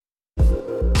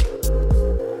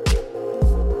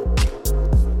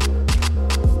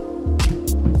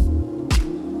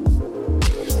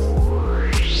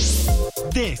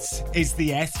is the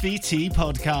SVT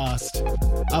Podcast,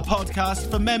 a podcast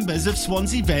for members of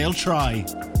Swansea Vale Tri.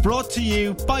 Brought to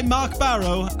you by Mark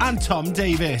Barrow and Tom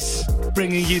Davis,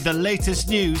 bringing you the latest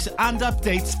news and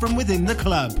updates from within the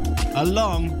club,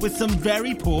 along with some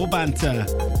very poor banter.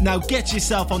 Now get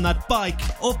yourself on that bike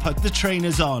or put the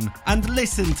trainers on and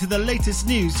listen to the latest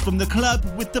news from the club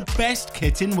with the best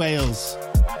kit in Wales.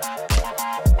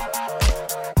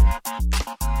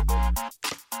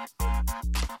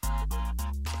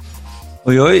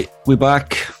 Oi, we're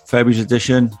back. February's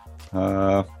edition.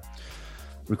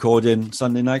 Recording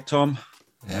Sunday night, Tom.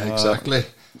 Yeah, exactly.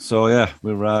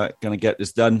 We're going to get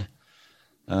this done.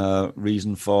 The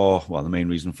main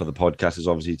reason for the podcast is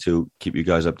obviously to keep you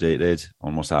guys updated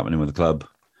on what's happening with the club,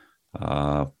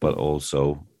 but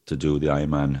also to do the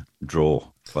IronMan draw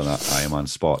for that IronMan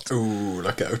spot. Ooh,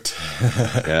 look out.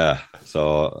 Yeah,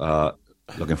 so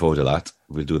looking forward to that.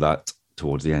 We'll do that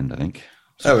towards the end, I think.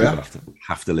 So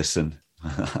have to listen.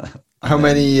 How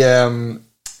many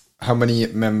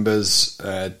members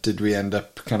did we end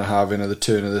up kind of having at the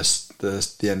turn of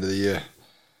the end of the year?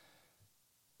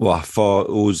 Well, for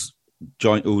who's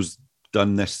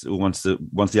done this, who wants the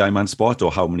IronMan spot,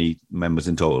 or how many members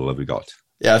in total have we got?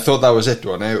 Yeah, I thought that was it.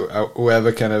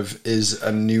 Whoever kind of is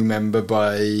a new member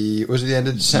by, was it the end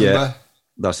of December? Yeah,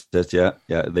 that's it.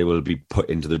 Yeah, they will be put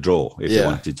into the draw if they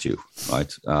wanted to.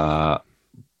 Right.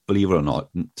 Believe it or not,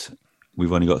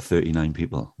 we've only got 39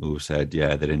 people who said,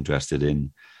 they're interested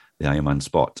in the IronMan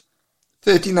spot.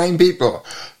 39 people?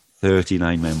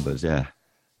 39 members, yeah.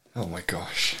 Oh my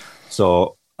gosh.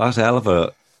 So that's a hell of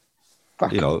a,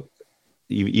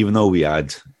 even though we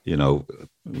had,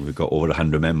 we've got over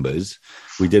 100 members,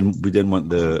 we didn't want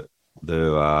the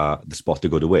spot to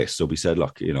go to waste. So we said,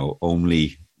 look,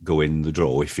 only go in the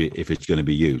draw if it's going to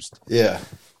be used. Yeah.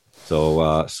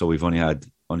 So we've only had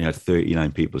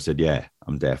 39 people said, yeah,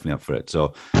 I'm definitely up for it.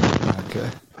 So, okay,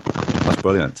 that's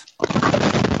brilliant.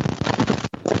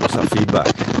 What's that feedback?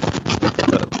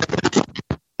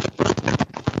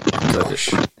 Gosh.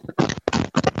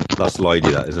 That's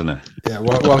Lloydie, that, isn't it? Yeah,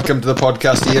 welcome to the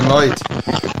podcast, Ian Lloyd.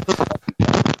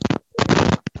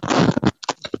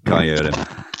 Can't hear him.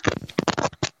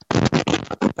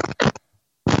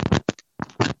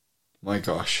 My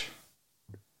gosh.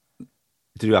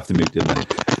 Did you have to mute him then?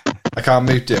 I can't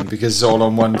mute him because it's all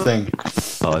on one thing.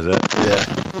 Oh, is it? Yeah.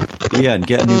 Ian,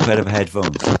 get a new pair of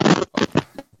headphones.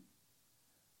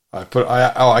 I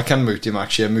can mute him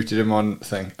actually. I muted him on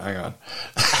thing. Hang on.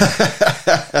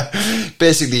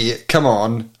 Basically, come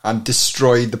on and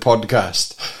destroy the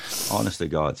podcast. Honest to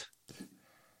God.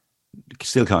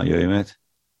 Still can't hear you, mate.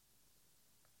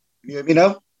 You hear me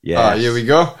now? Yeah. Here we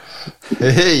go.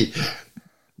 Hey.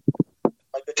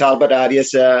 Like the Talbot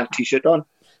Arias t-shirt on.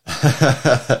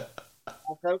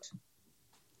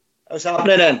 What's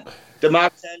happening then? Did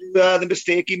Mark tell you the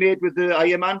mistake he made with the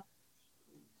IronMan?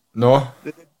 No.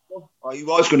 He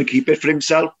was going to keep it for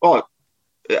himself. But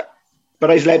I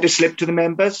let it slip to the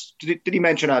members. Did he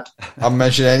mention that? I haven't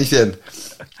mentioned anything.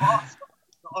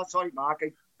 Sorry, Mark.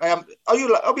 Are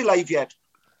we live yet?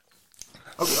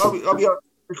 Are we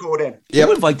recording? Yep.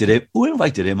 Who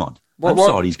invited him on? I'm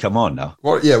sorry he's come on now.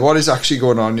 What is actually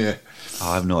going on here?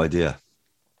 I have no idea.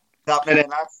 What's happening then,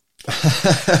 lads?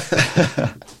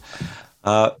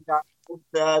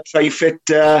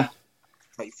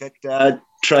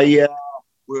 Try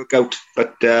workout,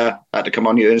 but I had to come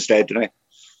on here instead, didn't I?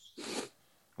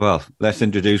 Well, let's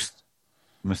introduce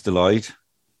Mr. Lloyd.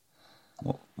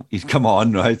 He's come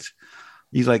on, right?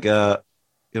 He's like a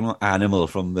animal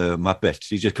from the Muppets.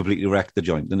 He's just completely wrecked the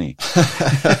joint, didn't he?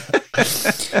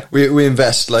 we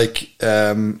invest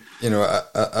a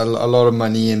lot of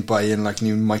money in buying like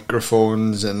new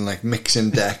microphones and like mixing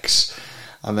decks.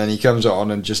 And then he comes on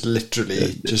and just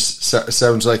literally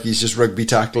sounds like he's just rugby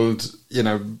tackled,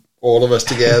 all of us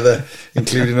together,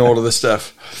 including all of the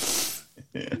stuff.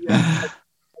 Yeah.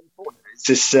 It's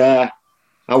just how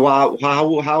are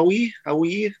we?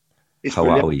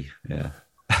 Yeah.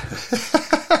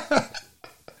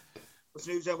 What's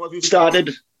news then? What have you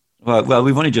started? Well,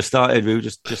 we've only just started. We were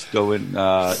just going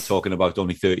talking about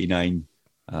only 39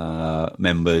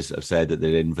 members have said that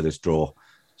they're in for this draw.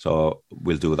 So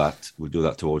we'll do that. We'll do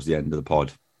that towards the end of the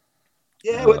pod.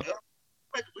 Yeah,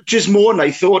 which is more than I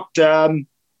thought,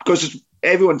 because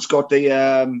everyone's got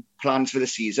the plans for the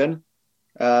season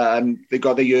and they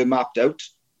got the year mapped out.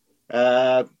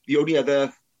 The only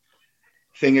other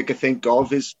thing I could think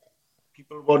of is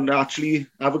people won't actually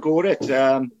have a go at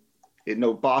it.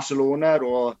 Barcelona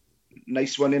or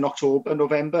nice one in October,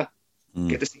 November.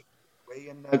 Get the season away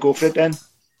and go for it then.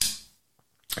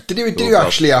 Did you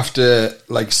actually have to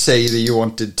say that you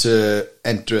wanted to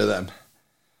enter then?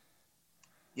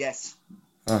 Yes.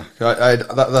 I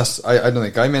don't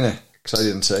think I'm in it, because I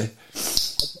didn't say.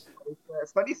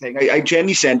 Funny thing, I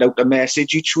generally send out a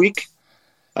message each week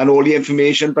and all the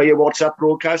information by a WhatsApp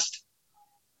broadcast.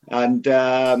 And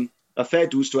a fair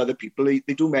dues to other people.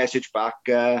 They do message back,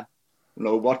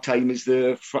 what time is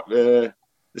the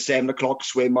 7 o'clock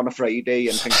swim on a Friday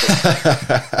and things like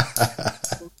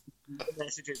that.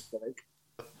 Messages, like.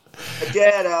 But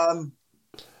yeah,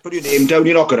 put your name down,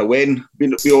 you're not going to win.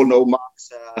 We all know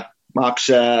Mark's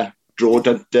draw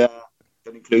don't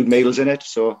include males in it,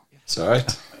 so... It's all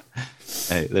right.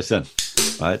 Hey, listen,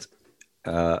 right?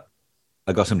 I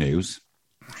got some news.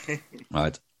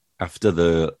 Right, after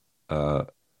the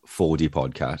 4D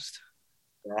podcast,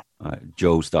 right,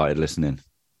 Joe started listening,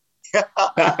 and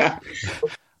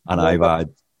I've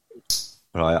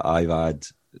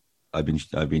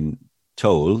been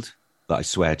told that I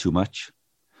swear too much,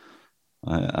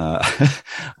 and I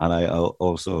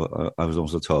was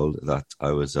also told that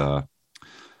I was a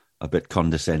bit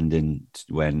condescending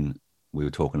when we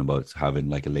were talking about having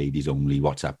like a ladies only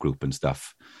WhatsApp group and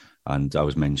stuff. And I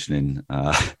was mentioning,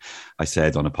 I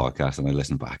said on a podcast, and I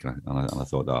listened back, and I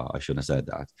thought, I shouldn't have said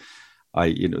that.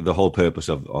 The whole purpose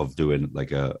of doing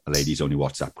like a ladies only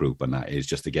WhatsApp group and that is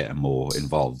just to get them more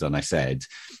involved. And I said,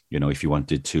 if you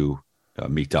wanted to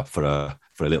meet up for a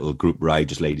little group ride,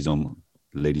 just ladies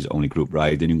only group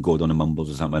ride, then you can go down to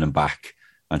Mumbles or something and back.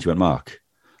 And she went, Mark,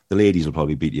 the ladies will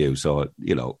probably beat you, so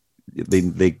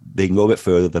they can go a bit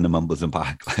further than the Mumbles and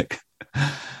back. Like,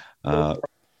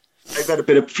 I've had a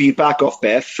bit of feedback off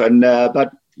Beth, and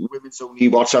that women's only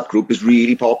WhatsApp group is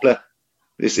really popular.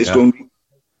 This is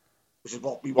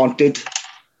what we wanted.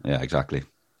 Yeah, exactly.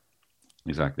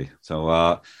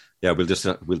 So we'll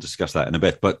discuss that in a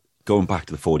bit. But going back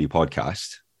to the 4D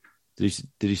podcast,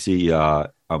 did you see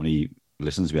how many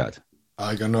listens we had?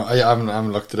 I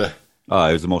haven't looked at it.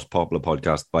 It was the most popular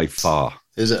podcast by far.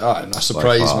 Is it? I'm not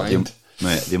surprised, mind.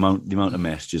 The amount of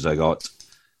messages I got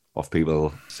off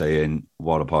people saying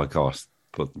what a podcast.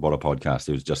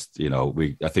 It was just,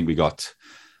 I think we got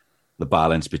the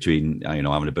balance between having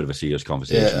a bit of a serious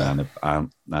conversation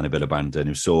and a bit of banter. And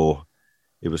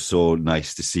it was so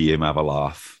nice to see him have a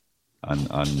laugh and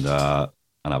have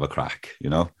a crack. It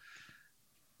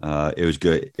was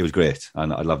good. It was great,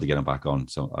 and I'd love to get him back on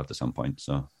at some point.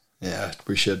 So yeah,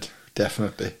 we should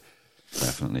definitely.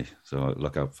 So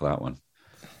look out for that one.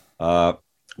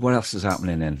 What else is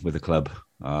happening then with the club?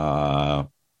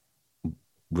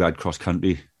 We had cross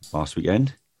country last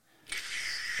weekend.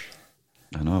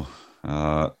 I know.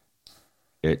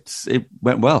 It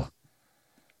went well.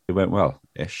 It went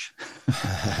well-ish.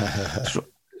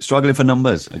 Struggling for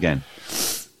numbers again.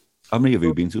 How many have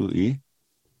you been to, E?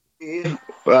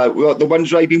 Well, the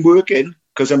ones where I've been working,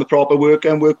 because I'm a proper worker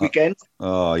and work weekend.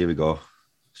 Oh, here we go.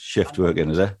 Shift working,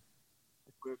 is it?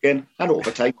 Working and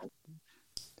overtime.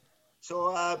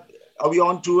 So, are we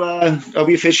on to? Are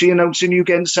we officially announcing you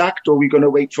getting sacked, or are we going to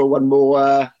wait for one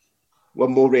more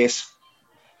race?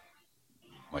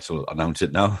 Might as well announce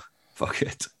it now. Fuck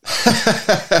it.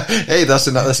 Hey, that's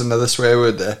another swear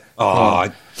word there. Oh,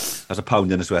 there's a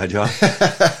pound in a swear jar.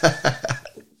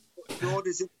 George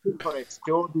is in for it.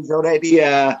 George has already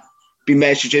been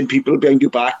messaging people behind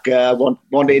your back.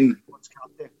 One in.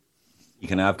 Captain. You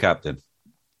can have captain.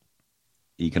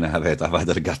 You can have it. I've had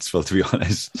the guts full, to be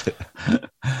honest.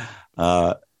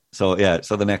 So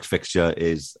the next fixture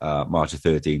is March the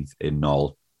 13th in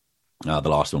Knoll. The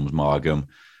last one was Margam.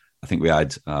 I think we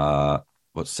had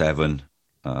 7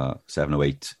 or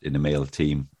 8 in the male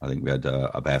team. I think we had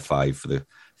about 5 for the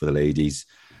ladies.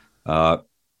 It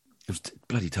was a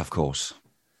bloody tough course.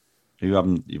 I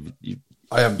haven't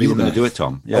been going to do it,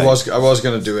 Tom. Yeah. I was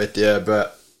going to do it, yeah,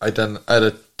 but I had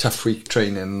a tough week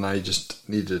training and I just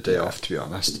needed a day off, to be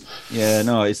honest. Yeah,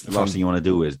 no, it's the last thing you want to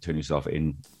do is turn yourself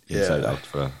inside out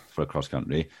for a cross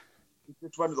country.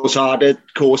 It's one of those harder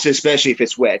courses, especially if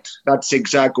it's wet. That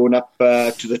zigzag going up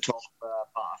to the top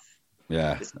path.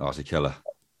 Yeah, it's a killer.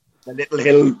 A little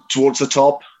hill towards the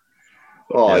top.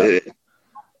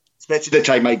 Especially the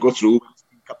time I go through, a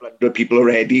couple hundred people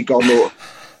already gone over.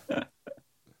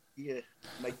 Yeah,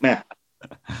 nightmare.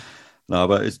 No,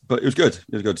 but it was good.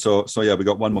 It was good. So yeah, we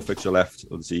got one more fixture left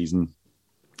of the season,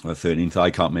 13th. I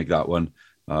can't make that one.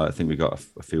 I think we got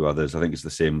a few others. I think it's the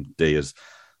same day as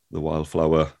the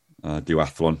Wildflower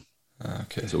duathlon.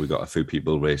 Okay. So we got a few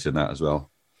people racing that as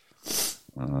well,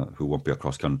 who won't be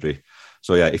across country.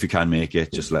 So yeah, if you can make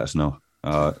it, just let us know.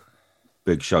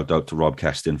 Big shout out to Rob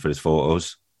Keston for his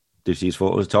photos. Did you see his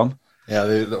photos, Tom? Yeah,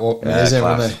 they're amazing,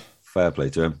 weren't they? Fair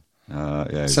play to him.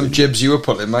 Some jibs you were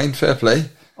putting, mind, fair play.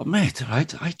 Oh, mate,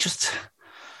 right?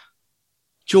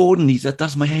 Jordan, that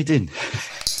does my head in.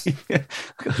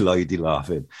 Lloydie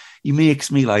laughing. He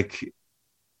makes me like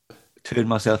turn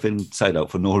myself inside out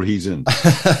for no reason.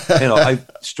 I've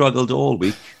struggled all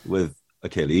week with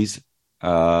Achilles,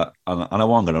 and I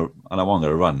wasn't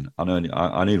gonna run. I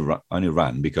only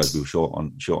ran because we were short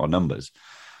on numbers,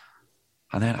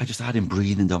 and then I just had him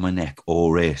breathing down my neck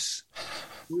all race.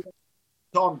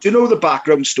 Tom, do you know the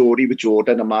background story with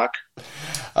Jordan and Mark?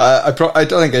 I don't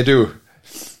think I do.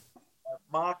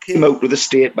 Mark came out with a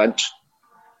statement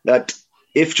that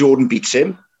if Jordan beats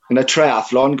him in a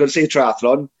triathlon,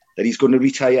 that he's going to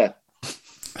retire.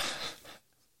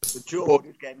 But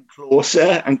Jordan's getting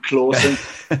closer and closer.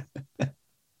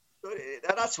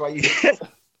 That's why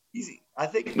I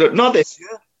think, not this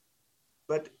year,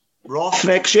 but Roth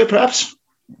next year, perhaps.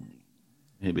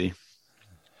 Maybe.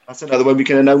 That's another one we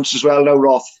can announce as well now,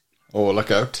 Roth. Oh, look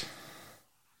out.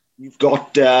 You've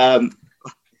got, the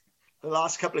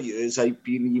last couple of years, I've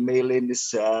been emailing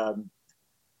this, the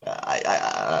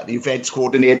events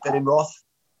coordinator in Roth,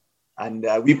 and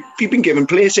we've been given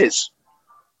places.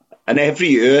 And every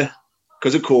year,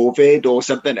 because of COVID or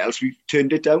something else, we've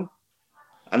turned it down.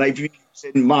 And I've been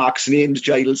using Mark's name,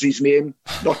 Giles' name,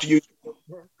 not to use it,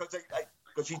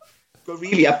 because she got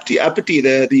really uppity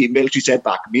the email she sent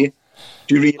back to me.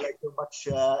 Do you realise how much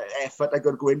effort I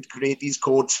got to go in to create these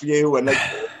codes for you? And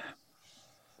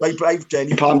I've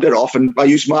Jenny palmed it off, and I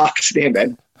use Mark's name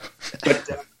then. But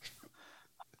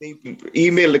they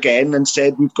emailed again and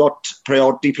said we've got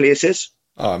priority places.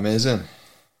 Oh, amazing.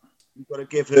 We've got to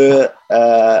give her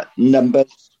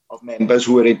numbers of members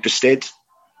who are interested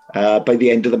by the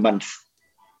end of the month.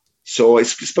 So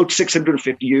it's about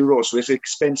 €650. So it's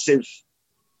expensive.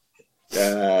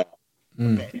 Event.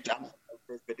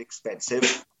 A bit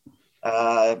expensive.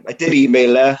 I did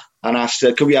email her and asked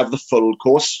her, can we have the full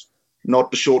course,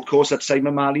 not the short course that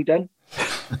Simon Marley done?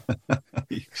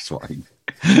 You swine.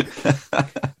 So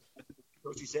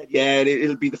she said, yeah,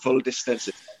 it'll be the full distance.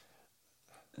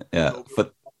 Yeah,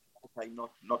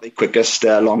 not the quickest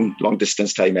long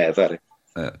distance time ever.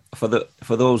 For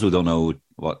those who don't know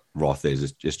what Roth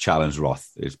is, it's Challenge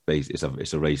Roth. It's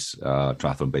a race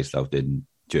triathlon based out in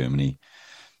Germany.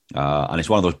 And it's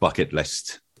one of those bucket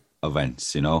list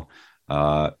events, you know.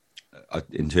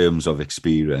 In terms of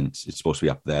experience, it's supposed to be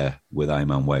up there with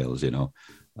IronMan Wales, you know,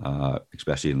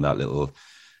 especially in that little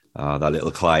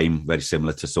climb, very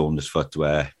similar to Saundersfoot,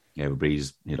 where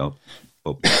everybody's, you know,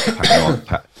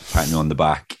 patting you on the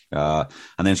back, and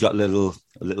then it's got a little.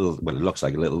 Well, it looks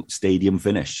like a little stadium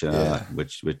finish,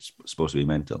 which is supposed to be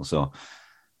mental. So,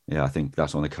 yeah, I think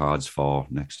that's on the cards for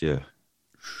next year.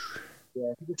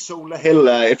 Yeah, I think it's Solar Hill,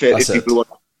 if people want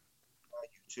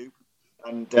YouTube.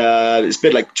 And it's a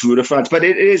bit like Tour de France, but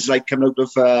it is like coming out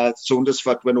of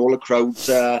Saundersfoot when all the crowds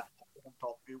on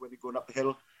top of you when you're going up the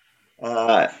hill.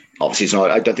 Obviously, it's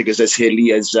not. I don't think it's as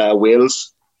hilly as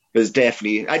Wales. But it's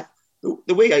definitely...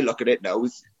 the way I look at it now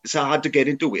is it's hard to get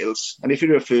into Wales. And if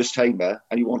you're a first-timer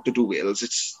and you want to do Wales,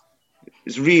 it's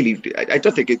really... I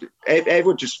don't think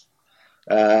everyone just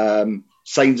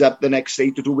signs up the next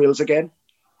day to do Wales again.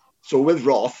 So with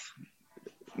Roth,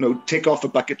 you know, tick off a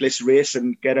bucket list race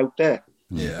and get out there.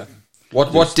 Yeah.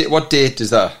 What date is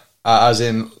that? As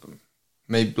in,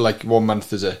 maybe like 1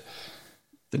 month, is it?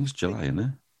 I think it's July, isn't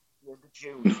it?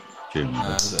 June. June.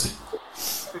 I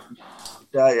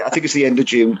think it's the end of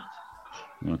June.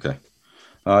 Okay.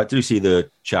 Do you see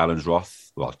the Challenge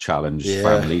Roth? Well, Challenge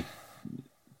Family.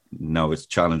 No, it's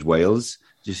Challenge Wales.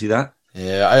 Do you see that?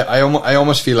 Yeah, I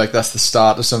almost feel like that's the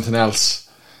start of something else.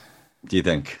 Do you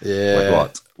think? Yeah. Like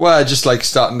what? Well, just like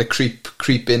starting to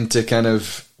creep into kind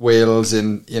of Wales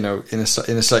in a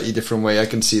slightly different way. I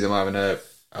can see them having a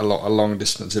long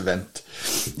distance event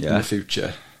in the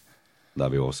future.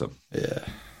 That'd be awesome. Yeah.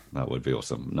 That would be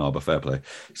awesome. No, but fair play.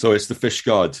 So it's the Fish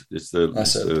Guard. It's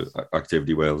the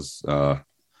Activity Wales.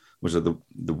 Was it the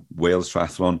Wales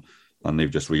Triathlon? And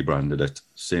they've just rebranded it.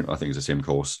 Same. I think it's the same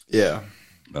course. Yeah.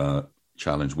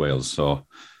 Challenge Wales. So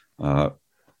a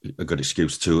good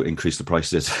excuse to increase the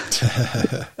prices.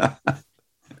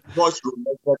 Was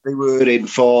rumoured that they were in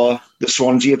for the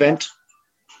Swansea event,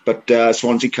 but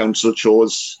Swansea Council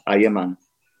chose IronMan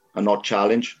and not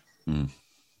Challenge.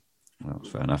 That's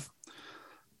fair enough.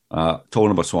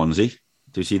 Talking about Swansea,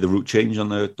 do you see the route change on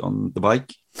the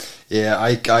bike? Yeah,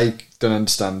 I don't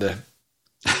understand it.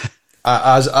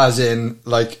 as in,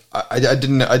 like, I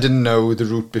didn't know the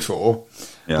route before,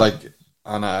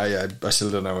 and I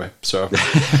still don't know it. So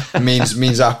it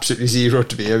means absolutely zero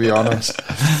to me, to be honest.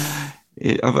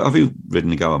 Have you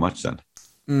ridden the Gower much then?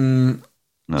 No.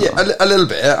 Yeah, a little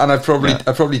bit, and I've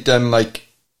probably done like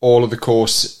all of the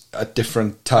course at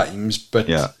different times. But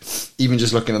even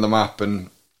just looking at the map and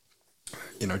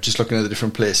just looking at the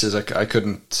different places, I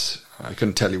couldn't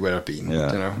tell you where I've been.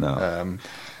 Yeah, no.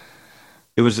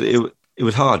 It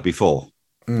was hard before,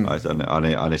 right?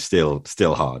 And it's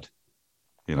still hard.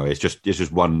 It's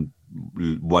just one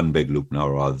big loop now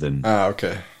rather than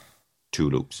okay, 2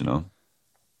 loops. What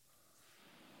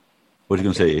are you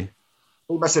going to say?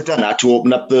 We must have done that to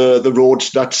open up the road,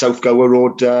 that South Gower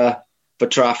road for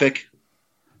traffic.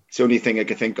 It's the only thing I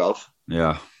can think of.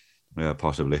 Yeah,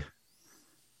 possibly.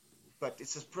 But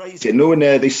it's surprising. When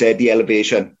they said the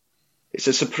elevation, it's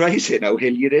a surprising how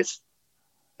hilly it is.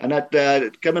 And that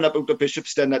coming up out of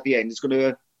Bishopston at the end is going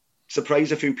to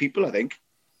surprise a few people, I think.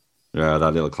 Yeah,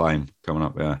 that little climb coming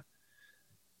up, yeah.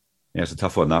 Yeah, it's a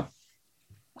tough one,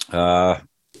 that.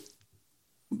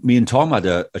 Me and Tom had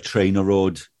a trainer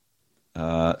road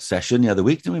session the other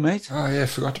week, didn't we, mate? Oh, yeah, I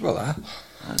forgot about that.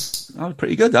 That was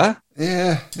pretty good, that.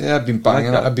 Yeah, I've been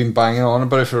banging on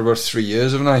about it for about 3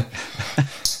 years, haven't I?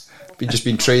 Just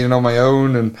been training on my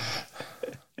own and...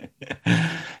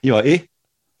 You what, Is it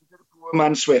a poor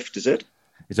man's Swift, is it?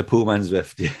 It's a poor man's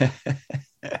Swift, yeah.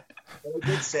 I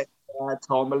did say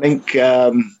Tom a link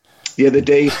the other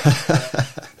day.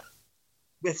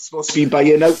 It's supposed to be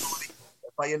buying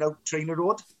out Trainer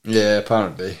Road. Yeah,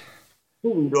 apparently.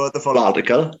 The full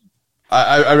article.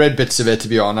 I read bits of it, to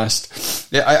be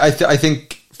honest. Yeah, I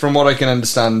think from what I can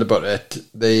understand about it,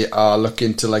 they are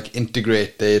looking to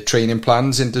integrate their training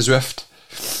plans into Zwift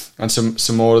and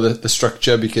some more of the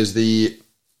structure, because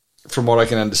from what I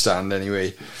can understand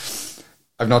anyway,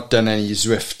 I've not done any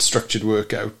Zwift structured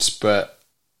workouts, but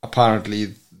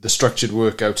apparently the structured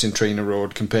workouts in Trainer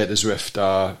Road compared to Zwift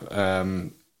are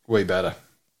way better.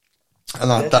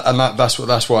 And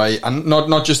that's why, and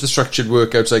not just the structured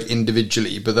workouts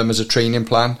individually, but them as a training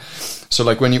plan. So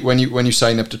when you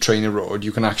sign up to Trainer Road,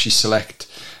 you can actually select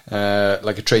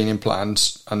a training plan,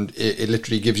 and it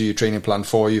literally gives you a training plan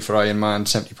for you for Ironman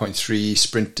 70.3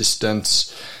 sprint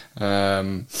distance,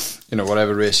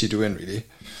 whatever race you're doing, really.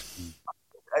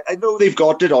 I know they've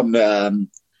got it on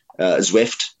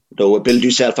Zwift. Build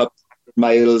yourself up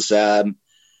miles. I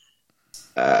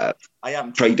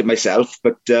haven't tried it myself,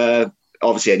 but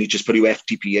obviously, you just put your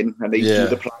FTP in and they do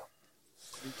the plan.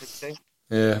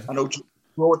 Yeah. I know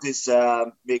Rod is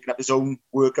making up his own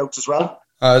workouts as well.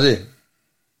 Oh, is he?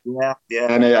 Yeah,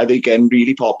 and I think getting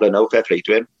really popular now. Fair play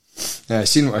to him. Yeah, I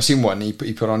seen one he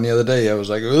put on the other day. I was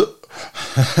like, oh,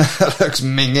 that looks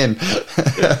minging.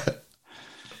 Yeah.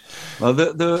 Well,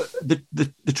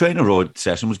 the Trainer Road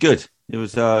session was good. It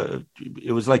was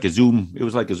like a Zoom. It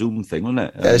was like a Zoom thing, wasn't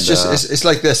it? Yeah, it's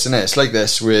like this, isn't it? It's like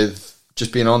this with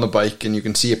just being on the bike, and you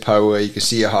can see your power, you can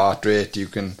see your heart rate, you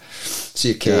can see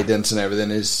your cadence and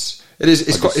everything. It's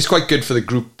quite good for the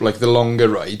group, the longer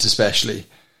rides especially.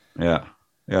 Yeah.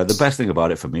 The best thing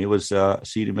about it for me was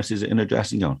seeing Mrs. in a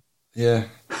dressing gown. Yeah.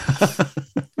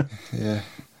 Yeah.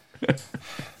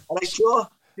 All right, Joe.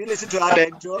 You listen to that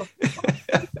then, Joe.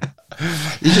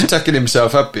 He's just tucking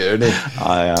himself up here, isn't he?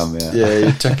 I am, yeah. Yeah,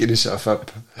 you're tucking yourself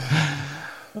up.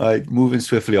 Right, moving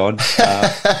swiftly on.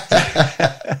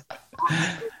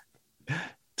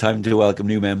 Time to welcome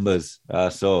new members.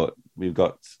 So we've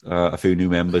got a few new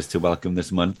members to welcome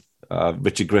this month.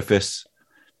 Richard Griffiths,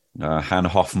 Hannah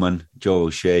Hoffman, Joe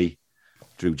O'Shea,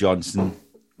 Drew Johnson,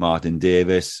 Martin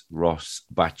Davis, Ross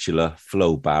Batchelor,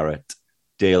 Flo Barrett,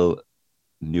 Dale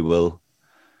Newell,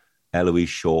 Eloise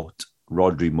Short,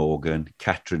 Rodri Morgan,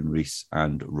 Catherine Rees,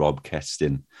 and Rob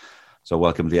Kestin. So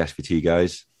welcome to the SVT,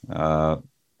 guys.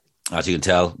 As you can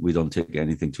tell, we don't take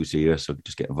anything too serious, so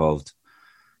just get involved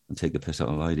and take the piss out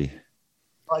of Lydie.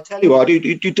 I tell you what,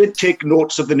 you did take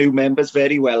notes of the new members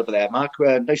very well for there, Mark.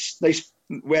 Nice,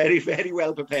 very, very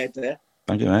well prepared there.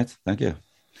 Thank you, mate. Thank you.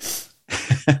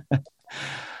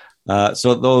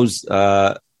 So those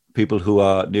people who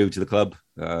are new to the club,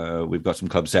 we've got some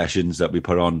club sessions that we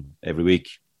put on every week.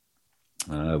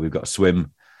 We've got a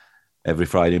swim every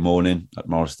Friday morning at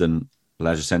Morriston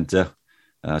Leisure Centre.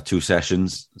 2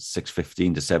 sessions,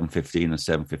 6:15 to 7:15 and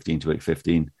 7:15 to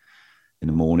 8:15 in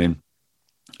the morning.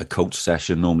 A coach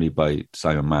session, normally by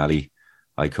Simon Malley.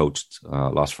 I coached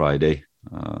last Friday.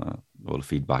 All the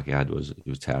feedback I had was it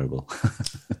was terrible.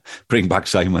 Bring back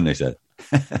Simon, they said.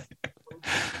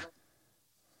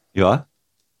 You are?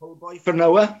 Pull boy for an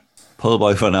hour. Pull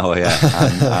boy for an hour,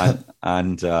 yeah.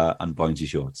 and pointy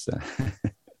shorts.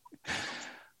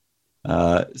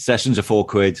 Sessions are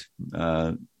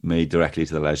 £4, made directly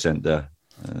to the Leisure Centre.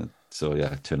 So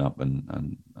yeah, turn up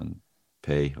and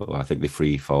pay. Or I think they're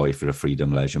free if you're a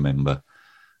Freedom Leisure member.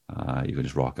 You can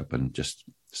just rock up and just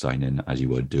sign in as you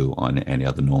would do on any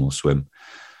other normal swim.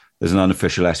 There's an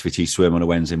unofficial SVT swim on a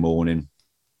Wednesday morning,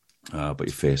 but your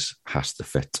face has to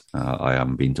fit. I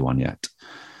haven't been to one yet.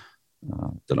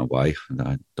 Don't know why.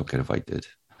 I don't get invited.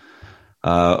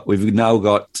 We've now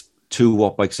got 2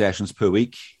 walk bike sessions per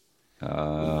week.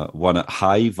 One at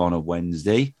Hive on a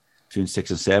Wednesday between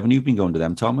 6 and 7. You've been going to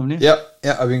them, Tom, haven't you? Yeah,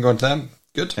 I've been going to them.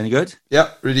 Good. Any good?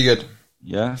 Yeah, really good.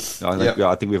 Yeah,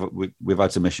 I think we've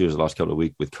had some issues the last couple of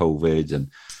weeks with COVID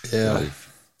and a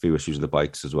few issues with the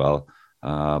bikes as well.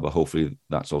 But hopefully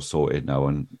that's all sorted now,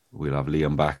 and we'll have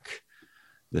Liam back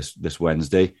this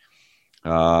Wednesday.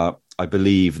 I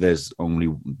believe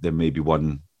there may be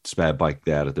one spare bike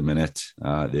there at the minute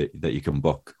that you can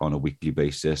book on a weekly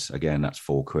basis. Again, that's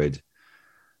 £4.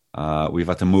 We've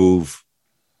had to move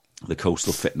the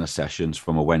coastal fitness sessions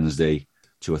from a Wednesday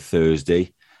to a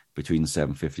Thursday between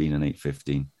 7:15 and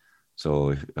 8:15.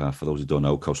 So for those who don't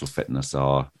know, coastal fitness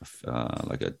are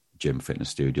like a gym fitness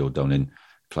studio down in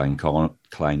Klein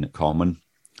Common.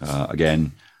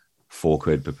 Again,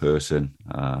 £4 per person,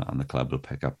 and the club will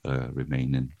pick up the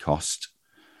remaining cost.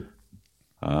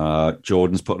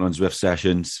 Jordan's putting on Zwift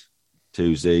sessions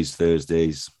Tuesdays,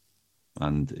 Thursdays,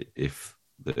 and if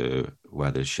the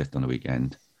weather's shit on the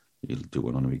weekend, he'll do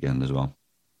one on the weekend as well.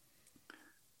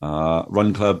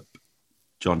 Run Club,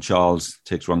 John Charles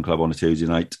takes Run Club on a Tuesday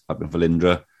night up in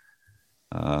Velindre,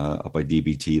 up by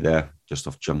DBT there, just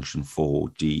off Junction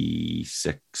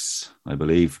 4D6, I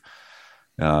believe.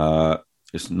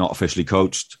 It's not officially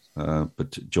coached,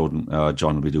 but John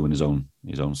will be doing his own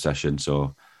session.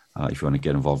 So if you want to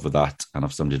get involved with that and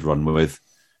have somebody to run with,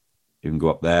 you can go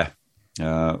up there.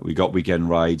 We got weekend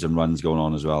rides and runs going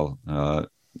on as well.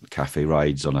 Cafe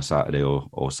rides on a Saturday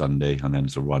or Sunday, and then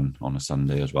it's a run on a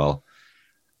Sunday as well.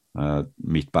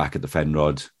 Meet back at the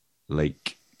Fenrod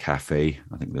Lake Cafe.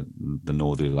 I think the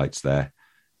northerly lights there.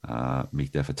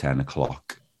 Meet there for 10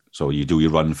 o'clock. So you do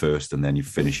your run first, and then you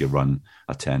finish your run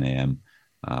at 10 a.m.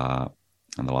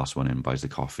 And the last one in buys the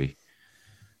coffee.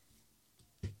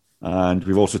 And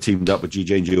we've also teamed up with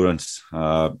GJ Endurance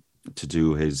to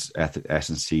do his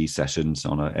S&C sessions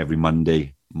on every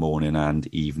Monday morning and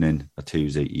evening, a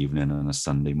Tuesday evening and a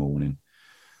Sunday morning.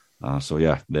 So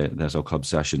yeah, there's our club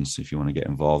sessions if you want to get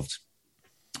involved.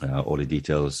 All the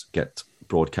details get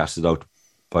broadcasted out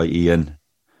by Ian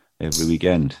every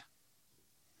weekend.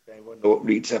 Anyone know what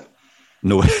reads them?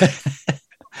 No.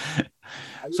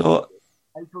 So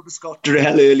I told Scott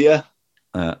Durrell earlier.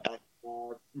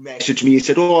 Messaged me. He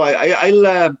said, "Oh,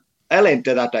 I'll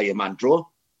enter that IronMan draw."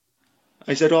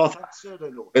 I said, "Oh, thanks, sir."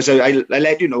 I said, "I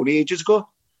let you know ages ago."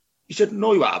 He said,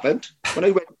 "No, you haven't." When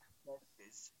I went,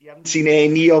 you haven't seen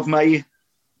any of my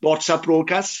WhatsApp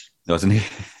broadcasts, doesn't he?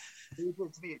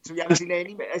 So you haven't seen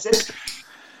any. I said,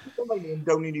 "Put my name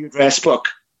down in your address book."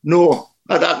 No,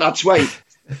 that's why.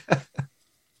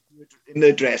 In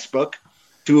the address book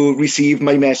to receive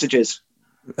my messages.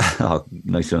 Oh,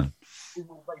 nice one.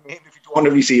 My name if you don't want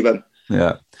to receive them.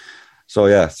 Yeah. So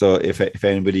if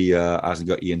anybody hasn't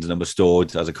got Ian's number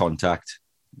stored as a contact,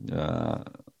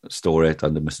 store it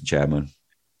under Mr. Chairman,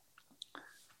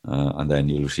 and then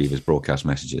you'll receive his broadcast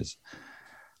messages.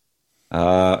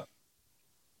 Club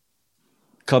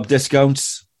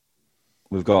discounts.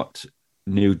 We've got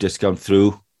new discount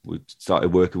through. We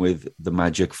started working with the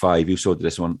Magic 5. You sorted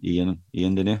this one, Ian,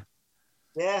 didn't you?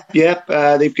 Yeah.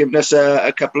 They've given us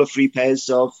a couple of free pairs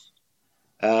of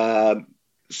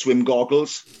swim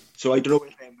goggles. So I don't know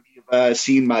if anybody have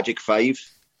seen Magic 5.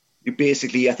 You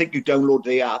basically, I think you download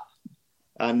the app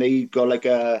and they got like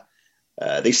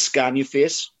they scan your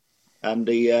face and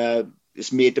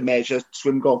it's made to measure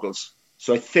swim goggles.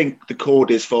 So I think the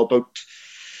code is for about,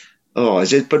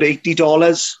 is it about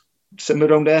 $80?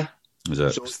 Somewhere around there. Is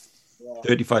it? So,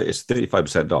 35? It's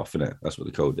 35% off, isn't it? That's what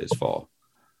the code is for.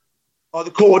 Oh,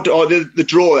 the code, or the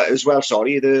draw as well.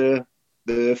 Sorry, the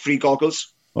free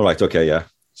goggles. All right, okay, yeah.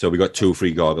 So we got 2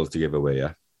 free goggles to give away,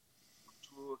 yeah.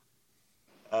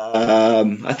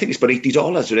 I think it's about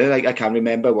 $80. Really. I can't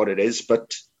remember what it is,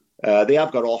 but they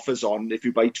have got offers on if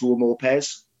you buy 2 or more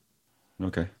pairs.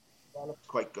 Okay. That looks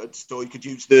quite good. So you could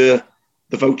use the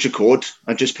voucher code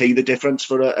and just pay the difference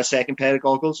for a second pair of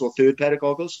goggles or third pair of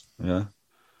goggles. Yeah.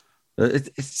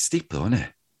 It's steep though, isn't it?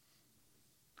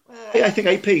 I think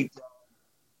I paid.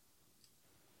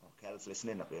 Kel's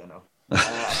listening up here now.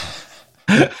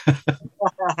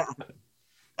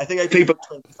 I think I paid about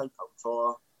 £25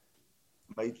 for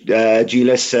my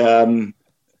G-less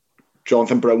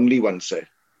Jonathan Brownlee ones.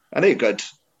 And they're good.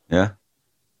 Yeah.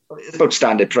 It's about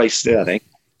standard price there, I think.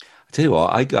 I tell you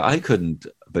what, I couldn't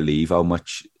believe how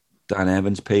much Dan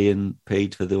Evans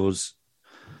paid for those.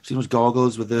 Seen those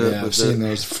goggles with the? Yeah, I've seen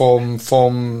those form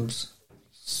something.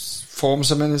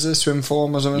 Is it swim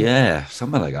form or something? Yeah,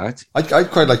 something like that. I'd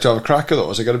quite like to have a crack at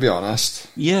those. I got to be honest.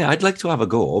 Yeah, I'd like to have a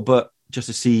go, but just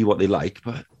to see what they like.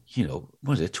 But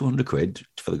what is it, 200 quid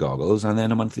for the goggles and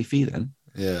then a monthly fee then?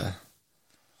 Yeah.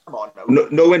 Come on now.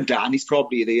 Knowing Dan, he's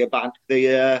probably the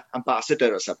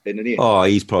ambassador or something, isn't he? Oh,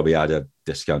 he's probably had a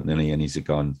discount, isn't he? And he's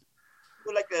gone.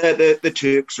 Like the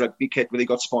Turks rugby kit where they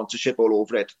got sponsorship all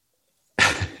over it.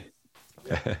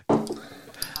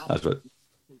 That's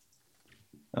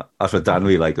what Dan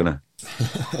really like, isn't it?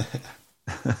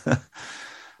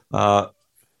 But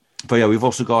yeah, we've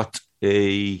also got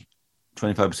a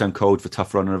 25% code for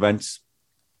Tough Runner events.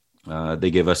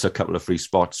 They give us a couple of free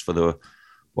spots for the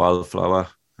Wildflower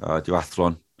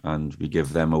duathlon, and we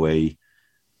give them away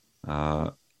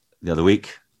the other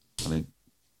week. I think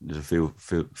there's a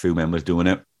few members doing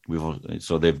it.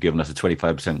 So they've given us a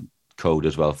 25% code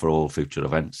as well for all future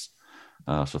events.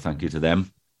 So thank you to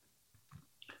them.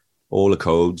 All the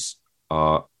codes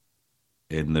are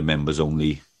in the members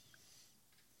only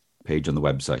page on the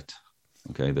website.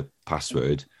 Okay, the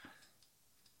password.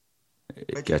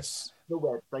 It gets the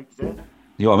website, is it?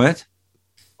 You want it?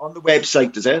 On the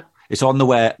website, is it? It's on the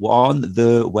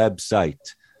website.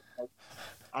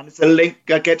 And it's a link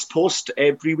that gets posted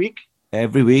every week.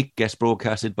 Every week gets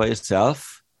broadcasted by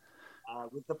itself.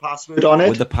 With the password on it.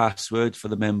 With the password for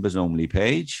the members only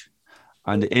page.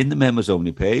 And in the members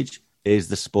only page is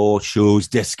the sports shoes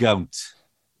discount.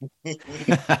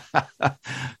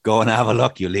 Go and have a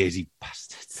look, you lazy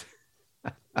bastards.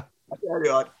 I tell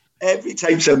you what, every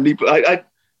time somebody...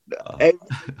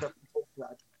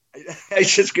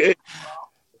 it's just good.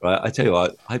 Right, I tell you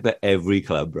what, I bet every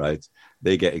club, right,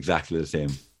 they get exactly the same.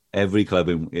 Every club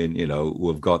in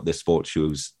who have got the sports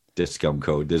shoes discount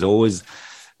code. There's always...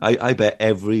 I bet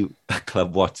every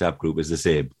club WhatsApp group is the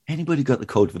same. Anybody got the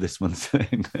code for this month's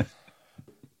thing?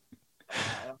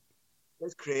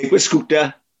 There's Craig with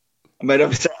Scooter. I might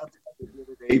have said it the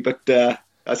other day, but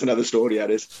that's another story,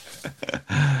 that is.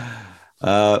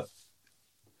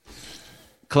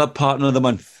 Club Partner of the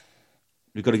Month.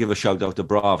 We've got to give a shout out to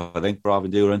Brav, I think. Brav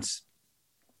Endurance.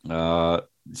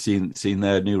 Seen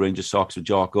their new range of socks with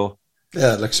Jarko.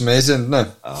 Yeah, it looks amazing,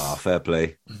 doesn't it? Fair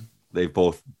play. They've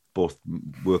both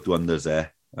worked wonders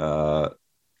there. The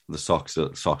socks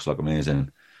look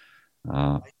amazing.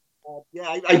 I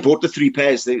bought the 3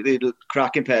 pairs. They're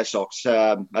cracking pair of socks.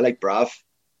 I like Brav.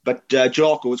 But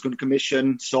Jarko was going to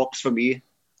commission socks for me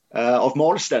of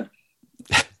Morriston.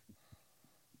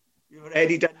 You've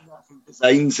already done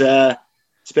designs,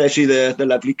 especially the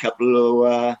lovely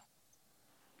couple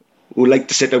who like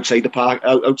to sit outside the park,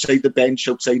 outside the bench,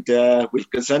 outside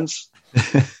Wilkinson's.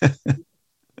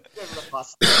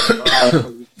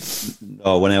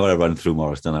 No, whenever I run through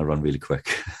Morriston, I run really quick.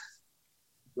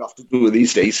 You have to do it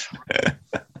these days.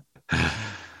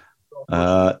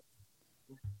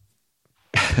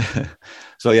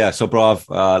 So Brav,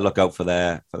 look out for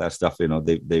their stuff.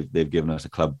 They've given us a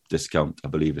club discount. I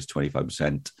believe it's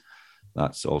 25%.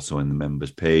 That's also in the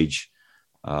members page.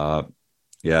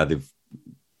 They've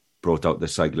brought out the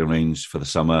cycling range for the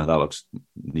summer. That looks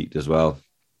neat as well.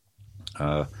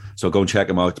 So go and check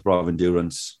them out,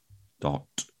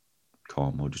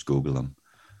 bravendurance.com, or just Google them.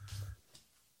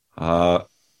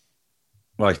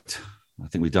 Right, I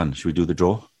think we're done. Should we do the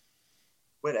draw?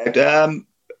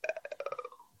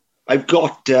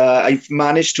 I've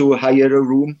managed to hire a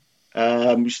room.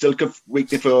 We're still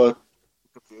waiting for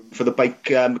the bike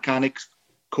mechanics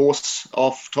course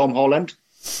of Tom Holland.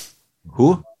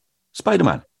 Who?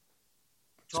 Spider-Man.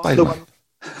 Spider-Man.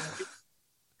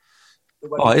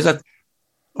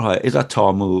 Is that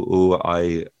Tom who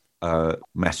I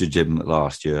messaged him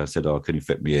last year? I said, can you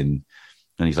fit me in?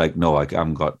 And he's like, no, I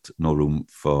haven't got no room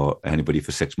for anybody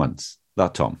for 6 months.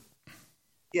 That Tom?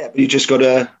 Yeah, but you just got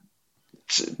to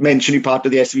mention you're part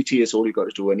of the SVT is all you got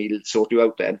to do, and he'll sort you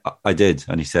out then. I did,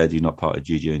 and he said you're not part of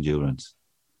GG Endurance.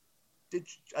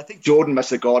 I think Jordan must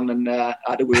have gone and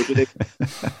had a word with him.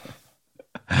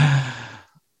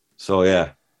 So,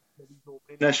 yeah. He's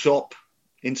opening a shop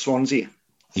in Swansea.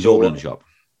 He's opening a shop.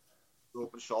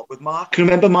 Open a shop with Mark. Can you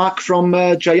remember Mark from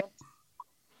Giant?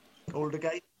 Older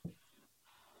guy.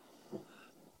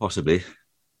 Possibly.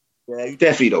 Yeah, you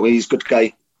definitely know. He's a good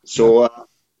guy. So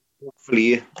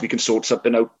hopefully we can sort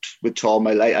something out with Tom.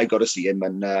 I got to see him,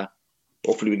 and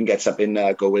hopefully we can get something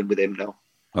going with him now.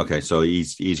 Okay, so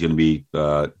he's going to be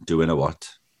doing a what?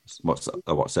 What's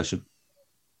a what session?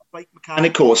 A bike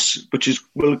mechanic course, which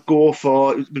will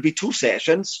be 2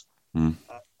 sessions,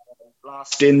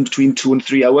 lasting between 2 and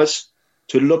 3 hours.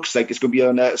 So it looks like it's going to be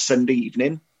on a Sunday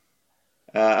evening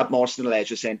at Morriston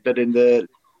Leisure Centre in the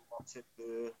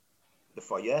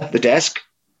foyer, the desk.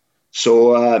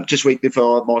 So just waiting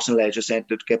for Morriston Leisure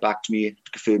Centre to get back to me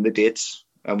to confirm the dates,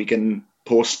 and we can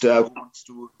post who wants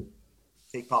to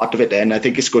take part of it then. I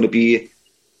think it's going to be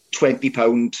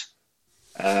 £20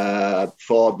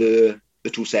 for the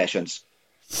 2 sessions.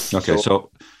 Okay,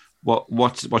 so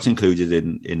what's included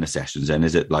in the sessions then?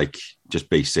 Is it like just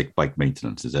basic bike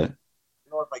maintenance, is it?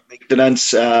 Bike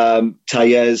maintenance,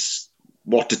 tyres,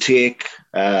 what to take,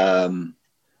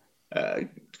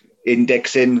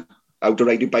 indexing, how to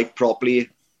ride your bike properly.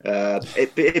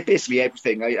 It basically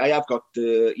everything. I have got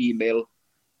the email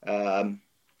of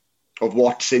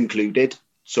what's included.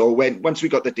 So once we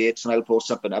got the dates, and I'll post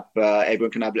something up,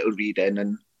 everyone can have a little read in,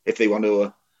 and if they want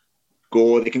to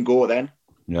go, they can go then.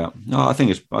 Yeah, no, I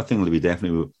think it'll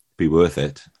definitely be worth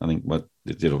it. I think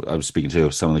I was speaking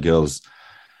to some of the girls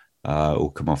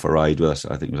who come off a ride with us.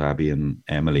 I think it was Abby and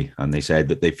Emily, and they said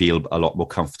that they feel a lot more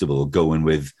comfortable going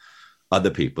with other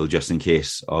people just in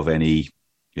case of any,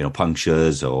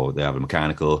 punctures, or they have a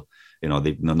mechanical.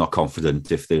 They're not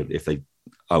confident if they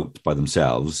out by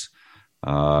themselves.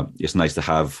 It's nice to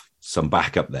have some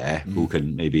backup there who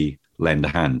can maybe lend a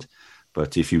hand.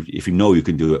 But if you know you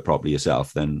can do it properly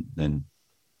yourself, then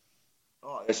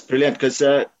oh, it's brilliant. Because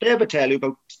did I ever tell you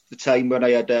about the time when I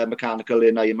had a mechanical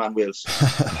in IronMan Wales?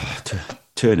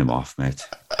 Turn him off, mate.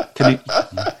 Can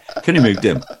you mute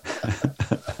him?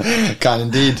 Can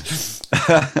indeed.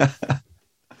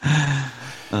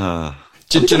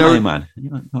 Do you know, man?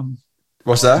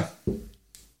 What's that?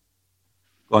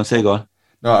 Go on.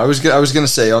 No, I was going to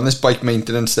say, on this bike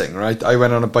maintenance thing, right? I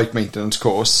went on a bike maintenance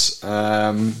course.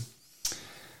 I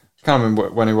can't remember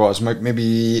when it was.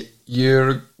 Maybe a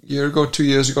year ago, 2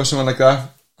 years ago, something like that.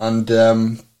 And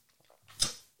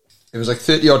it was like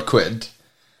 30 odd quid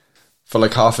for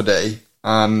like half a day.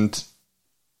 And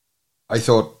I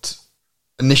thought,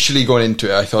 initially going into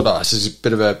it, I thought, this is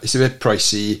it's a bit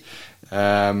pricey.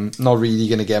 Not really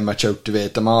going to get much out of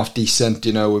it. I'm half decent,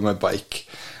 with my bike.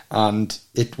 And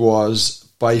it was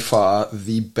by far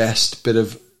the best bit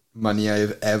of money I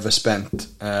have ever spent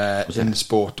in the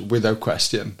sport, without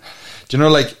question. Do you know,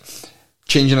 like,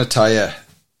 changing a tyre,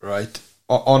 right?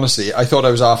 Honestly, I thought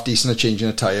I was half decent at changing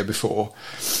a tyre before.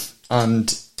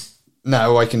 And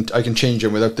now I can change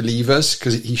them without the levers,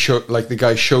 because the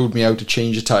guy showed me how to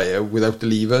change a tyre without the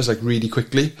levers, like, really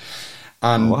quickly.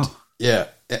 And yeah,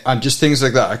 and just things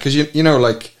like that. Because,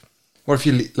 like, what if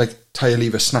you, like, tyre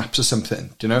lever snaps or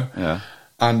something, do you know? Yeah.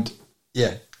 And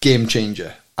yeah, game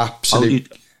changer.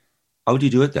 Absolute. How do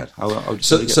you do it then?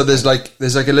 So there's like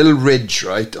a little ridge,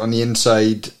 right, on the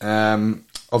inside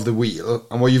of the wheel,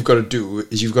 and what you've got to do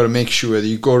is you've got to make sure that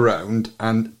you go around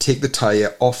and take the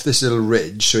tyre off this little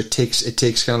ridge, so it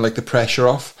takes kind of like the pressure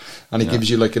off, and it gives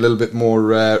you like a little bit more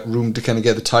room to kind of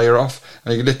get the tyre off,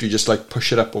 and you can literally just like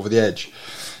push it up over the edge.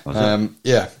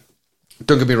 Yeah.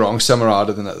 Don't get me wrong, some are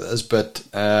harder than others, but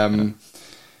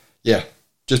yeah,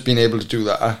 just being able to do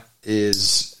that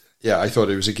is, I thought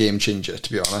it was a game changer,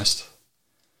 to be honest.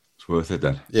 It's worth it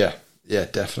then. Yeah,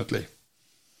 definitely.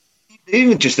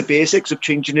 Even just the basics of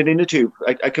changing an inner tube.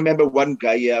 I can remember one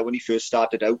guy when he first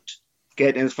started out,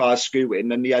 getting as far as screw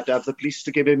in, and he had to have the police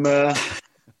to give him It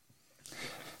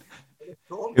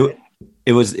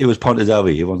was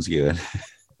Pontezawi he wants to give in.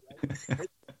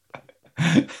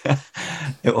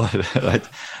 It was right.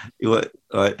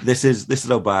 Right. This is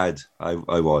how bad I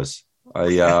was.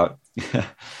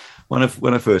 When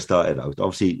I first started out,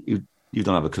 obviously you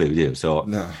don't have a clue, do you? So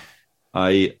no.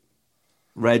 I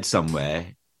read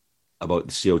somewhere about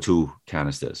the CO2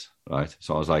 canisters, right?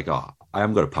 So I was like, I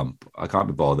haven't got a pump. I can't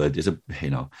be bothered. I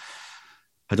don't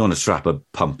want to strap a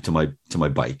pump to my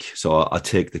bike, so I'll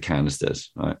take the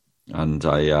canisters, right? And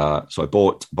I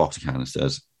bought a box of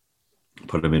canisters,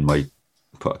 put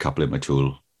a couple in my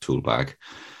tool bag,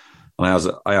 and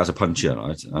I has a puncher,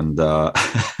 right? And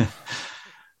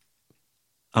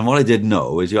and what I didn't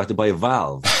know is you have to buy a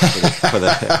valve for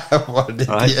the what an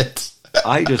idiot.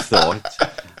 I just thought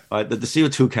that the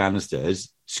CO2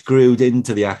 canisters screwed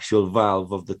into the actual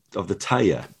valve of the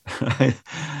tire, right?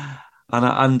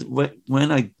 And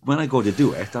when I go to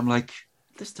do it, I'm like,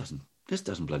 this doesn't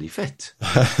bloody fit.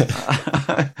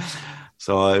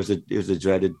 So it was a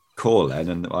dreaded call then,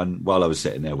 and while I was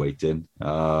sitting there waiting,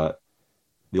 the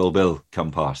old Bill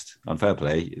come past, and fair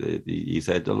play, he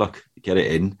said, "Oh, look, get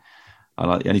it in,"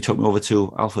 and he took me over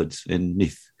to Alfred's in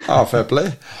Neath. Oh, fair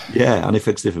play. Yeah, and he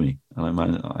fixed it for me, and I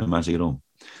managed to get home.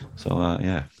 So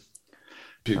yeah,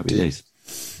 happy days.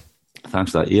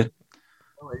 Thanks for that, Ian.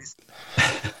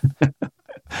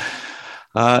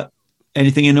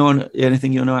 Anything you want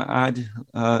to add,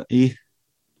 E?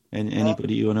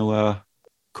 Anybody you want to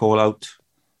call out,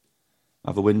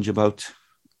 have a whinge about?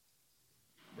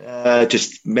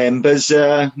 Just members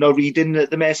not reading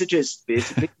the messages,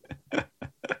 basically.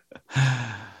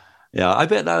 Yeah, I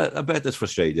bet that's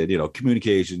frustrating.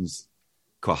 Communications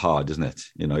quite hard, isn't it?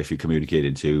 You know, if you're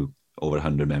communicating to over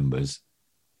 100 members.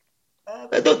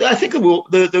 I think the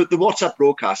WhatsApp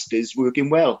broadcast is working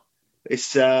well.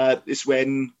 It's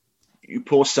when you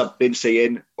post something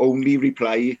saying only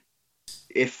reply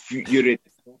if you're in,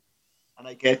 and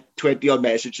I get 20 odd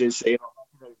messages saying, "Oh, thank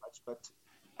you very much, but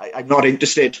I'm not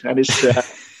interested," and it's.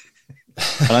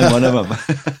 And I'm one of them.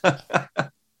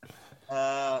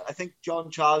 I think John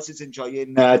Charles is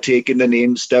enjoying taking the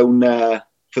names down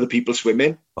for the people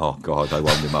swimming. Oh God, I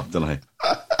wound him up, didn't I?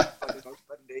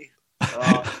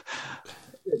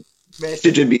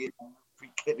 Messaging me,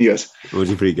 freaking yes. Was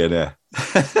he freaking? Yeah.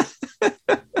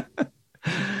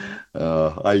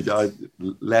 I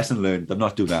lesson learned. I'm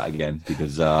not doing that again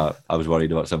because I was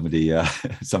worried about somebody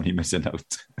missing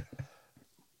out.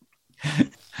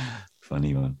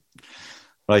 Funny one.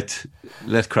 Right,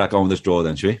 let's crack on with this draw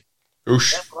then, shall we?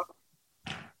 Oosh.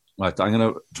 Right, I'm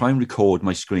gonna try and record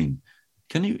my screen.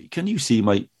 Can you see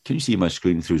my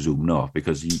screen through Zoom? No,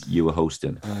 because you were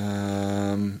hosting.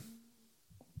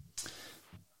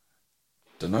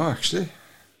 Don't know actually.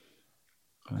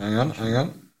 Hang on.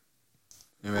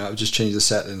 Anyway, I've just changed the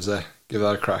settings there. Give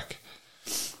that a crack.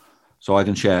 So I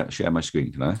can share my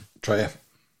screen, can I? Try it.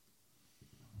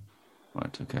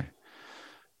 Right, okay.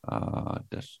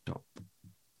 Desktop.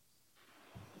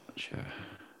 Share.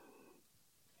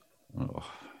 Oh,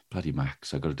 bloody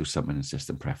Macs. I've got to do something in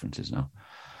system preferences now.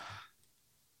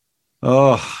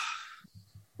 Oh.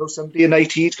 So somebody in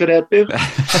IT's could help you.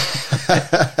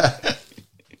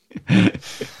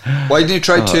 Why didn't you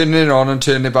try turning it on and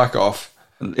turning it back off?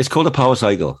 It's called a power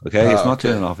cycle, okay? It's not okay.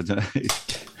 turning off.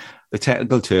 The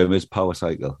technical term is power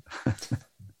cycle.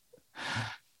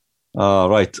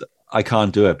 Right. I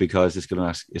can't do it because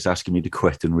it's asking me to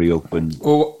quit and reopen.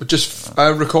 Well, just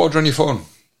record on your phone.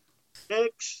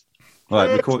 Thanks.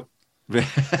 Right, record.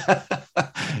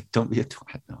 Don't be a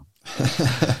twat now.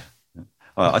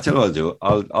 Right, I'll tell you what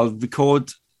I'll do.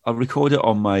 I'll record it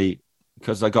on my,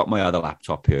 because I got my other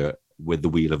laptop here with the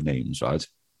wheel of names, right?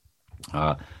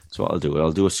 So what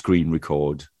I'll do a screen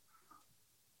record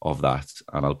of that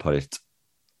and I'll put it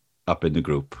up in the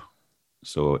group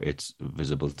so it's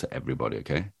visible to everybody,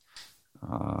 okay?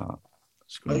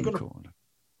 Screen record.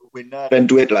 Winner and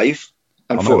do it live.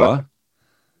 And phone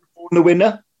the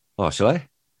winner. Oh, shall I?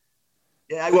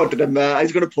 Yeah, I wanted them. I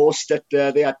was going to post that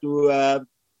they had to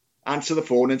answer the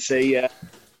phone and say,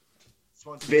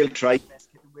 Swansea Vale try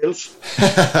best kid in Wales.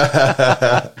 And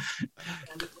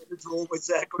the draw was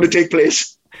going to take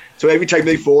place. So every time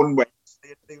they phone went,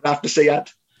 they would have to say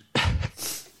that.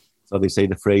 So they say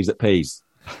the phrase that pays.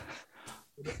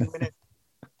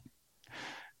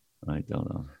 I don't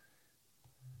know.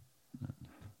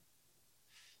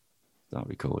 Start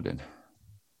recording.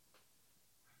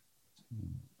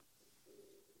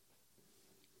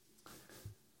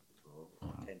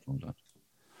 Hold on.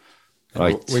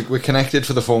 Right. We're connected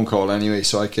for the phone call anyway,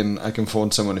 so I can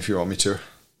phone someone if you want me to.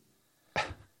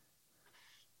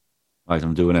 Right,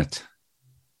 I'm doing it.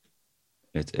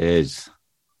 It is.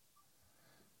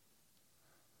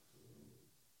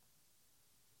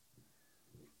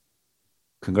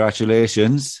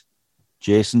 Congratulations,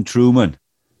 Jason Truman.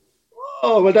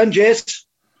 Oh, well done, Jace.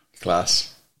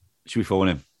 Class. Should we phone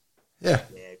him? Yeah.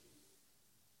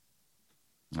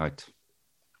 Right.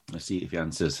 Let's see if he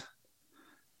answers.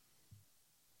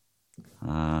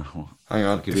 Hang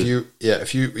on. If you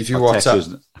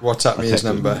WhatsApp me his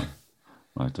number.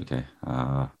 Right. Okay.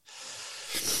 I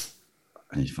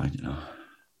need to find it now.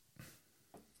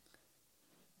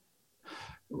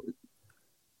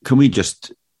 Can we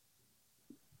just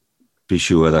be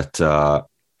sure that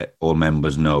all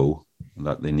members know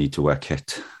that they need to wear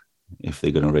kit if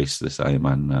they're going to race this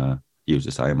IronMan, use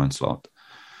this IronMan slot?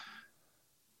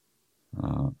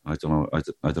 I don't know. I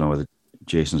don't know whether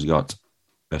Jason's got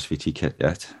SVT kit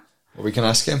yet. Well, we can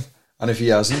ask him, and if he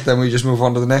hasn't, then we just move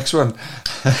on to the next one.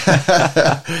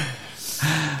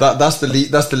 That's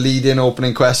the lead-in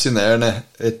opening question there, isn't it?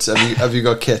 It's have you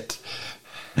got kit?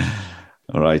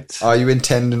 All right. Are you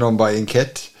intending on buying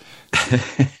kit?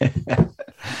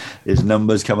 His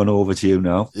number's coming over to you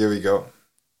now. Here we go.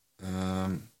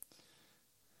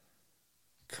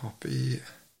 Copy.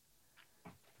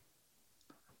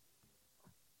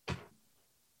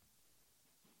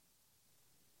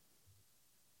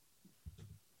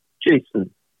 Jason,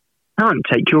 can't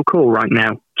take your call right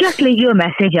now. Just leave your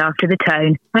message after the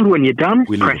tone. And when you're done,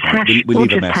 press hash or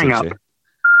just hang up.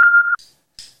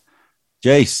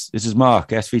 Jace, this is Mark,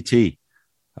 SVT.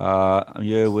 I'm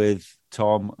here with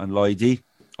Tom and Lloydie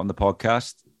on the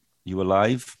podcast. You were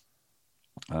live.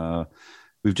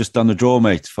 We've just done the draw,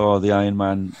 mate, for the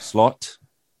Ironman slot,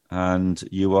 and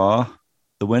you are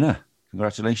the winner.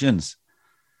 Congratulations.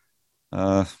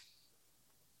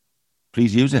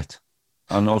 please use it.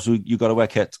 And also, you got to wear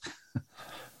kit.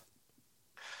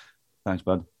 Thanks,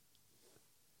 bud.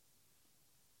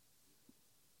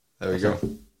 There we go.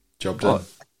 Job done.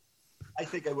 I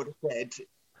think I would have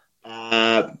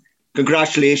said,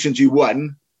 congratulations, you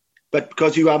won. But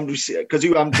because you haven't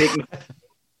taken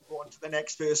on to the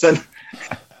next person.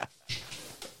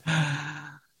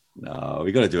 No,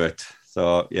 we got to do it.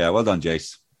 So, yeah, well done,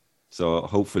 Jace. So,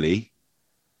 hopefully,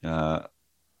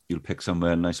 you'll pick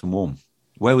somewhere nice and warm.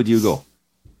 Where would you go?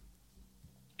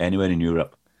 Anywhere in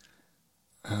Europe?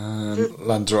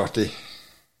 Lanzarote.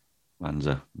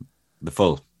 Lanza. The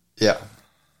full? Yeah.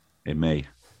 In May?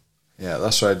 Yeah,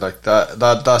 that's right. Like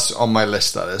that's on my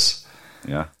list, that is.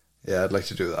 Yeah? Yeah, I'd like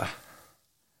to do that.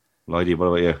 Lloydie, what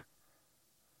about you?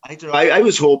 I don't know. I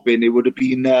was hoping it would have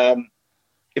been,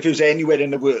 if it was anywhere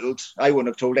in the world, I wouldn't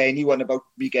have told anyone about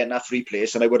me getting that free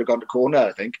place and I would have gone to Kona,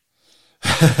 I think.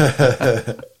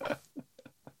 I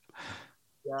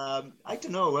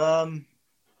don't know.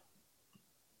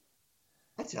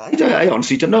 I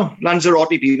honestly don't know. Lanzarote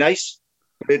be nice.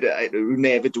 I would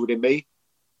never do it in May.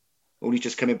 Only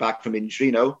just coming back from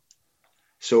injury now.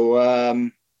 So,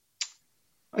 I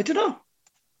don't know.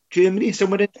 Germany,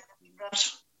 somewhere in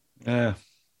perhaps. Yeah.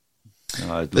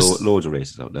 Loads of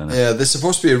races out there. Yeah, there's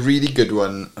supposed to be a really good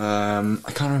one. I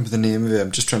can't remember the name of it.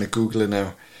 I'm just trying to Google it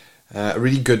now. A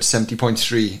really good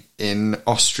 70.3 in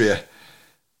Austria,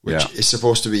 which is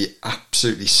supposed to be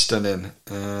absolutely stunning.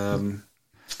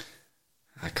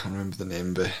 I can't remember the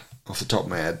name of it off the top of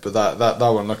my head, but that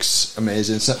one looks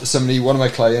amazing. One of my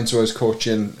clients who I was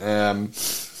coaching,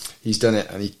 he's done it,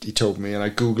 and he told me, and I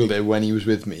Googled it when he was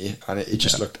with me, and it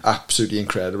just looked absolutely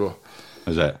incredible.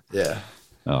 Is it? Yeah.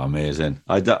 Oh, amazing.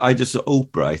 I just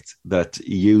hope, right, that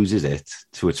he uses it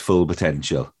to its full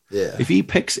potential. Yeah. If he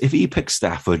picks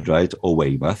Stafford, right, or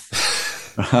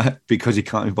Weymouth, right, because he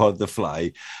can't be bothered to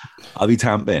fly, I'll be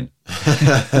tamping.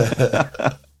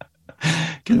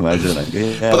 Can you imagine? Like,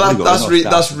 yeah, but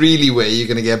that's really where you're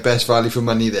going to get best value for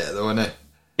money there, though, isn't it?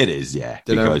 It is, yeah.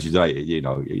 Because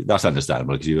that's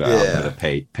understandable because you are going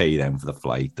to pay them for the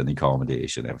flight and the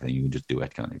accommodation and everything. You can just do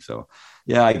it, can't you? So,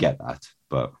 yeah, I get that,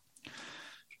 but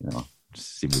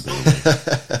just seem to be.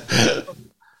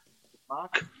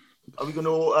 Mark, are we going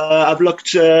to have a look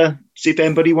to see if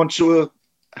anybody wants to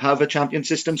have a Champion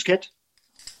Systems kit?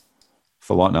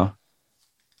 For what now?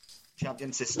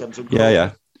 Champion Systems.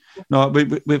 Yeah. No,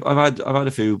 I've had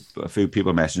a few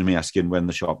people messaging me asking when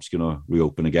the shop's going to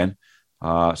reopen again.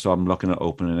 So I'm looking at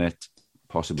opening it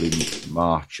possibly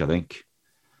March, I think.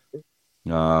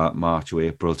 March or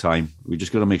April time. We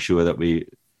just got to make sure that we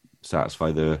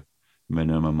satisfy the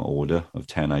minimum order of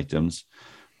 10 items.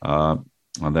 And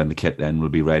then the kit then will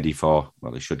be ready for,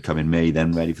 well, it should come in May,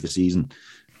 then ready for the season.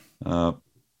 I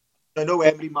know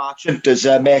Emily Marchant has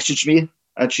messaged me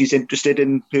and she's interested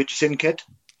in purchasing kit.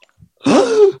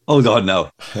 Hold on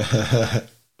now.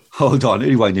 Hold on,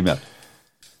 rewind him up.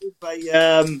 By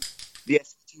the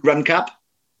ST run cap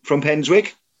from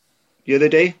Penswick the other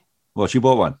day. What, you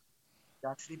bought one? She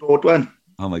actually bought one.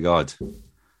 Oh my God.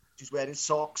 She's wearing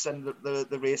socks and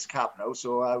the race cap now,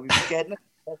 so we've been getting it.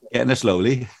 Getting it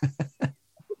slowly. The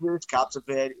race caps are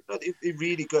they're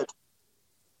really good.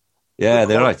 Yeah,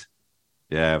 they're right.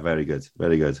 Yeah, very good,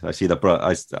 very good. I see the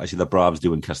Bravs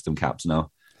doing custom caps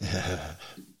now. Yeah.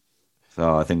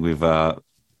 So I think we've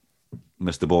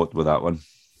missed the boat with that one.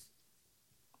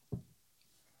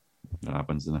 That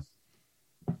happens, doesn't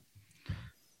it?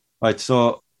 Right,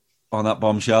 so on that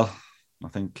bombshell, I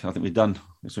think we're done.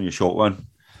 It's only a short one.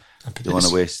 Didn't want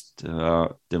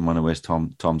to waste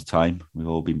Tom's time. We've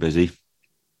all been busy.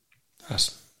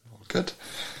 That's all good.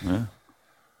 Yeah.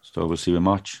 So we'll see you in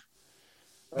March.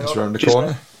 It's around the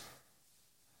corner.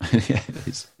 Yeah, it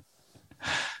is.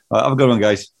 Have a good one,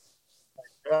 guys.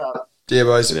 See you,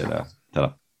 boys.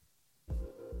 Ta-ra.